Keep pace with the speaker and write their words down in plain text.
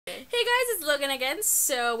Hey guys, it's Logan again.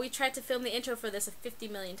 So we tried to film the intro for this 50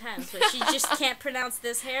 million times, but she just can't pronounce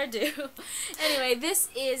this hairdo. Anyway, this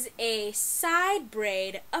is a side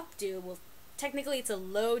braid updo. Well, technically it's a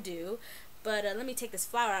low do, but let me take this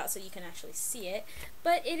flower out so you can actually see it.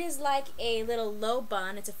 But it is like a little low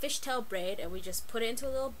bun. It's a fishtail braid, and we just put it into a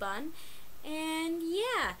little bun. And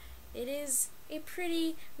yeah, it is a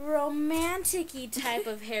pretty romantic-y type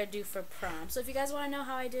of hairdo for prom. So if you guys want to know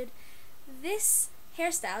how I did this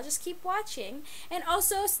hairstyle, just keep watching, and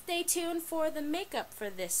also stay tuned for the makeup for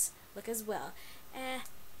this look as well. I'll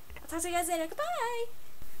talk to you guys later. Goodbye.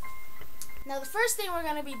 Now the first thing we're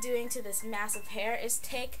going to be doing to this massive hair is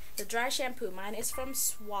take the dry shampoo. Mine is from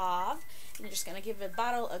Suave, and you're just going to give the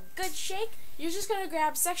bottle a good shake. You're just going to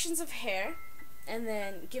grab sections of hair and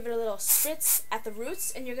then give it a little spritz at the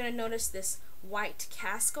roots, and you're going to notice this white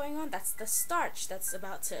cast going on. That's the starch that's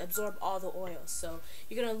about to absorb all the oil. So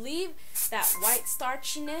you're going to leave that white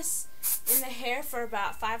starchiness in the hair for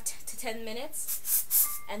about 5 to 10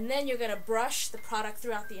 minutes, and then you're going to brush the product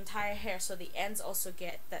throughout the entire hair so the ends also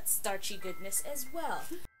get that starchy goodness as well.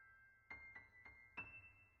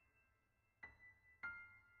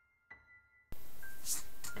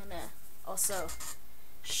 I'm going to also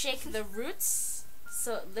shake the roots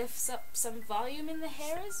so it lifts up some volume in the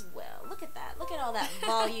hair as well. Look at that. Look at all that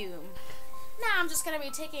volume. Now I'm just going to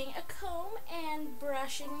be taking a comb and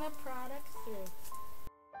brushing the product through.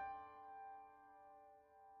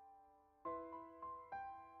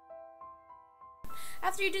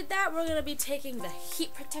 After you did that, we're going to be taking the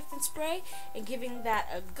heat protectant spray and giving that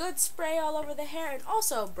a good spray all over the hair, and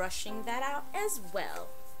also brushing that out as well.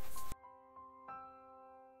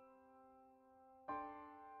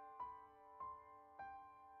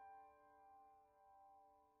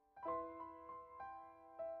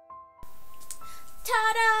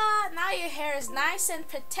 Ta-da! Now your hair is nice and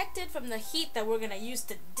protected from the heat that we're going to use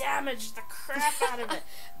to damage the crap out of it.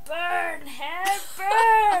 Burn, hair,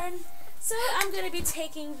 burn! So I'm going to be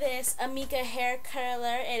taking this Amika hair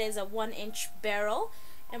curler. It is a 1-inch barrel,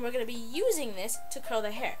 and we're going to be using this to curl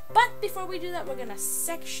the hair. But before we do that, we're going to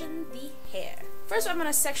section the hair. First, I'm going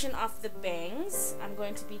to section off the bangs. I'm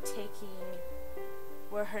going to be taking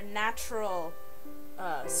where her natural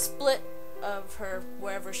split of her,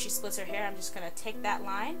 wherever she splits her hair, I'm just going to take that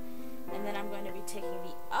line, and then I'm going to be taking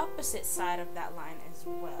the opposite side of that line as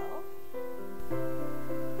well.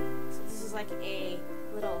 So this is like a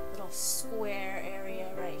little square area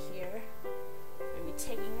right here. I'm going to be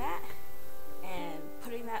taking that and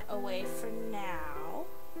putting that away for now.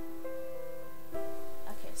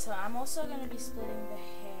 Okay, so I'm also going to be splitting the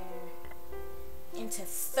hair into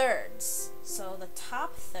thirds. So the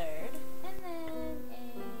top third, and then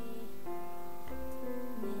a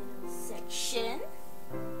middle section.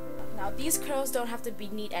 Now these curls don't have to be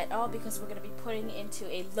neat at all because we're going to be putting into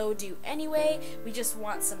a low do anyway. We just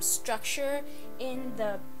want some structure in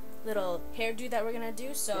the little hairdo that we're going to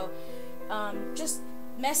do. So just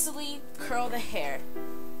messily curl the hair.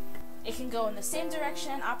 It can go in the same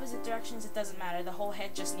direction, opposite directions, it doesn't matter. The whole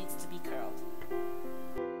head just needs to be curled.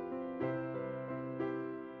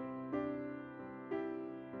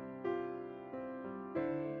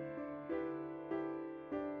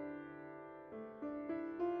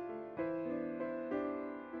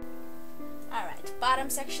 Alright, bottom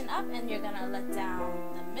section up, and you're gonna let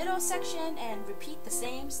down the middle section and repeat the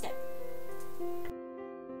same step.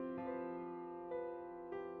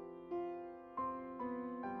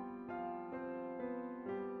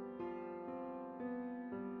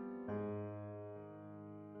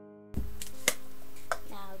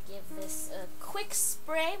 Now give this a quick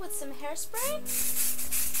spray with some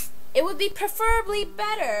hairspray. It would be preferably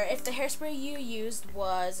better if the hairspray you used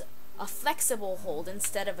was a flexible hold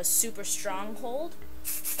instead of a super strong hold.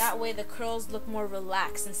 That way the curls look more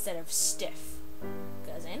relaxed instead of stiff.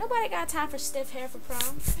 Because ain't nobody got time for stiff hair for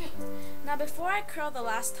prom. Now before I curl the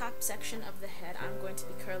last top section of the head, I'm going to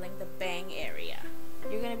be curling the bang area.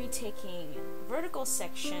 You're going to be taking vertical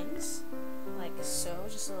sections, like so,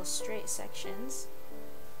 just little straight sections.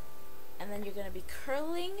 And then you're going to be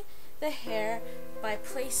curling the hair by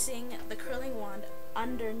placing the curling wand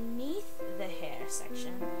underneath the hair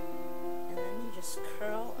section, and then you just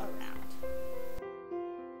curl around.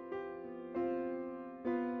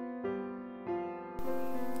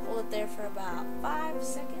 Hold it there for about 5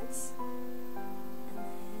 seconds, and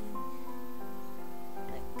then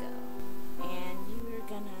let go. And you are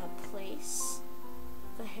gonna place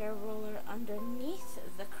the hair roller underneath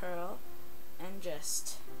the curl and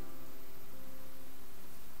just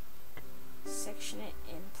section it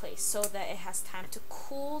in place so that it has time to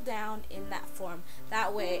cool down in that form.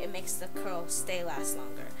 That way it makes the curl last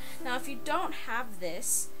longer. Now if you don't have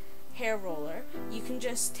this, hair roller, you can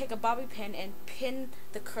just take a bobby pin and pin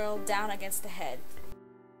the curl down against the head.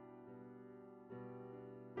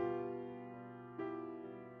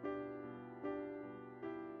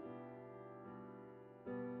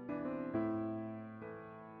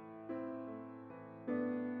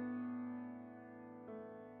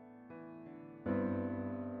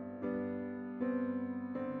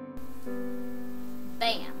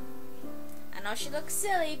 Bam! I know she looks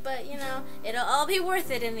silly, but you know, it'll all be worth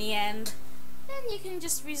it in the end. And you can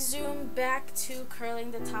just resume back to curling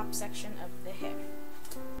the top section of the hair.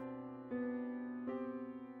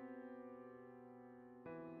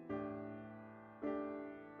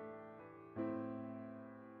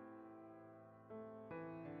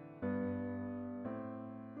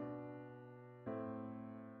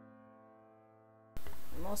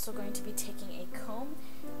 I'm also going to be taking a comb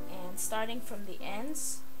and starting from the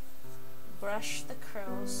ends, brush the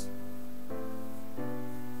curls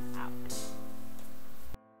out.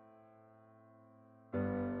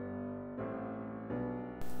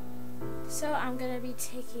 So I'm going to be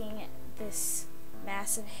taking this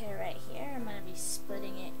mass of hair right here. I'm going to be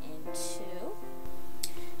splitting it in two.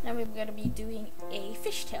 Now we're going to be doing a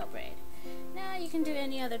fishtail braid. Now you can do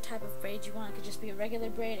any other type of braid you want. It could just be a regular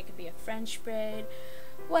braid, it could be a French braid,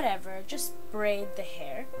 whatever. Just braid the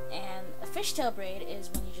hair. And a fishtail braid is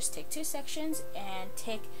when you just take two sections and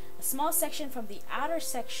take a small section from the outer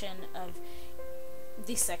section of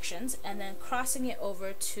these sections and then crossing it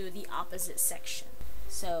over to the opposite section.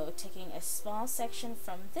 So taking a small section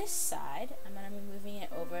from this side, I'm going to be moving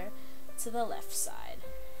it over to the left side.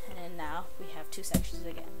 And then now we have two sections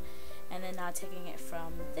again. And then now taking it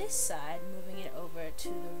from this side, moving it over to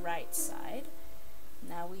the right side.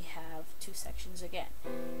 Now we have two sections again.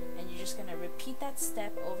 And you're just going to repeat that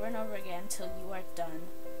step over and over again until you are done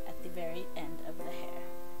at the very end of the hair.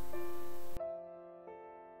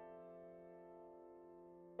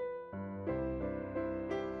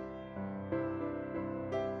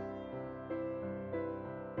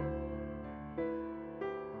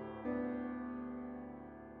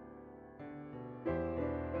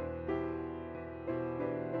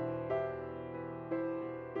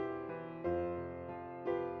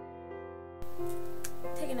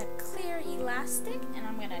 Taking a clear elastic and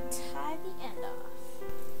I'm going to tie the end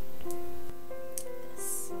off.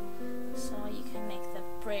 This. So you can make the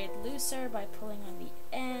braid looser by pulling on the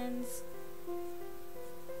ends.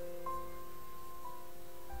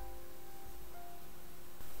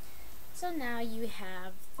 So now you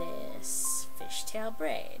have this fishtail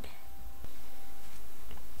braid.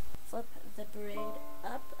 Flip the braid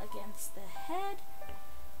up against the head.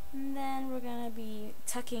 And then we're going to be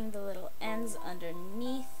tucking the little ends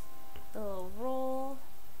underneath the little roll,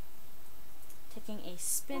 taking a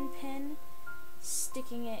spin pin,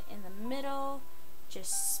 sticking it in the middle,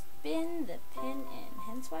 just spin the pin in,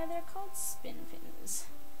 hence why they're called spin pins.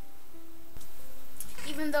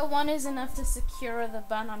 Even though one is enough to secure the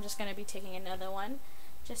bun, I'm just going to be taking another one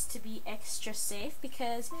just to be extra safe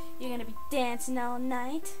because you're going to be dancing all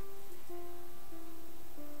night.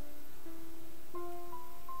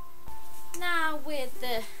 Now with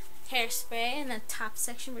the hairspray in the top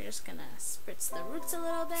section, we're just gonna spritz the roots a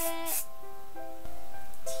little bit,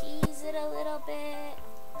 tease it a little bit,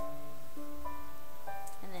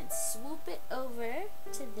 and then swoop it over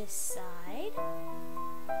to this side.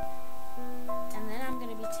 And then I'm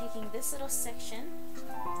gonna be taking this little section,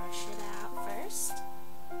 brush it out first,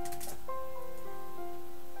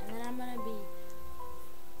 and then I'm gonna be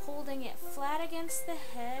holding it flat against the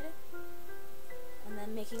head, and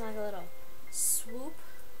then making like a little swoop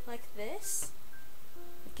like this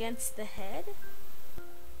against the head,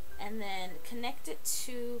 and then connect it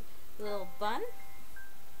to the little bun.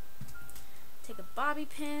 Take a bobby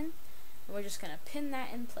pin and we're just going to pin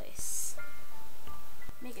that in place.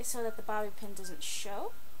 Make it so that the bobby pin doesn't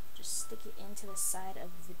show. Just stick it into the side of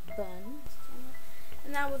the bun.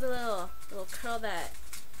 And now with the little curl that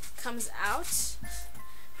comes out,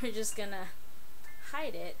 we're just going to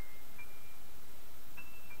hide it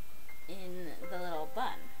in the little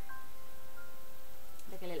bun,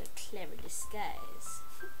 like a little clever disguise,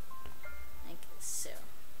 like so.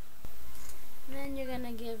 And then you're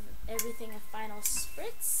gonna give everything a final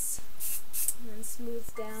spritz, and then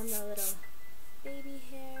smooth down the little baby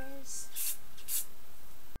hairs.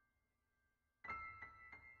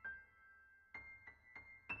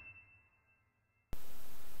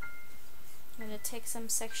 I'm gonna take some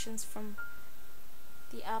sections from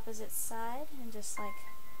the opposite side and just like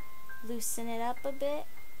loosen it up a bit,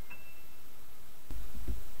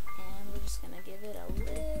 and we're just going to give it a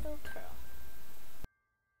little curl.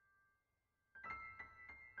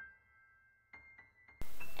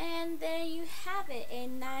 And there you have it, a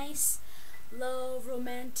nice, low,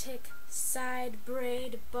 romantic side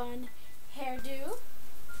braid bun hairdo.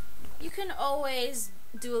 You can always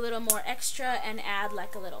do a little more extra and add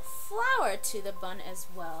like a little flower to the bun as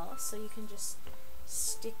well. So you can just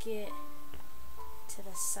stick it to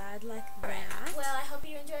the side like that. Well, I hope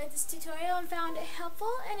you enjoyed this tutorial and found it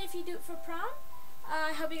helpful. And if you do it for prom,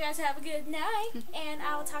 I hope you guys have a good night. And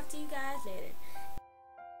I will talk to you guys later.